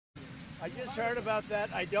I just heard about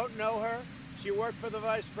that. I don't know her. She worked for the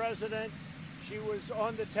vice president. She was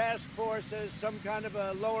on the task force as some kind of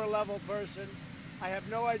a lower level person. I have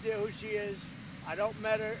no idea who she is. I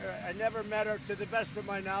never met her to the best of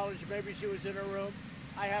my knowledge. Maybe she was in her room.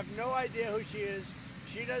 I have no idea who she is.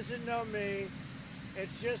 She doesn't know me.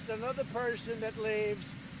 It's just another person that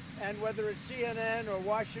leaves, and whether it's CNN or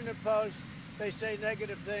Washington Post, they say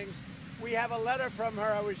negative things. We have a letter from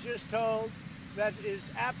her, I was just told, that is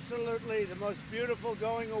absolutely the most beautiful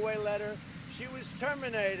going away letter. She was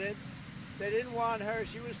terminated. They didn't want her.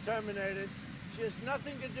 She was terminated. She has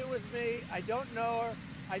nothing to do with me. I don't know her.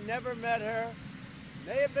 I never met her.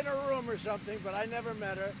 May have been a room or something, but I never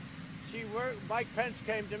met her. Mike Pence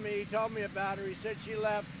came to me. He told me about her. He said she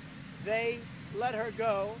left. They let her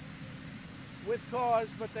go with cause,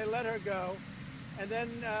 but they let her go. And then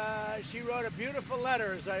she wrote a beautiful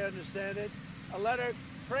letter, as I understand it, a letter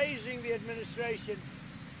praising the administration.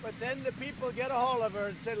 But then the people get a hold of her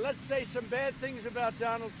and say, let's say some bad things about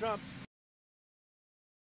Donald Trump.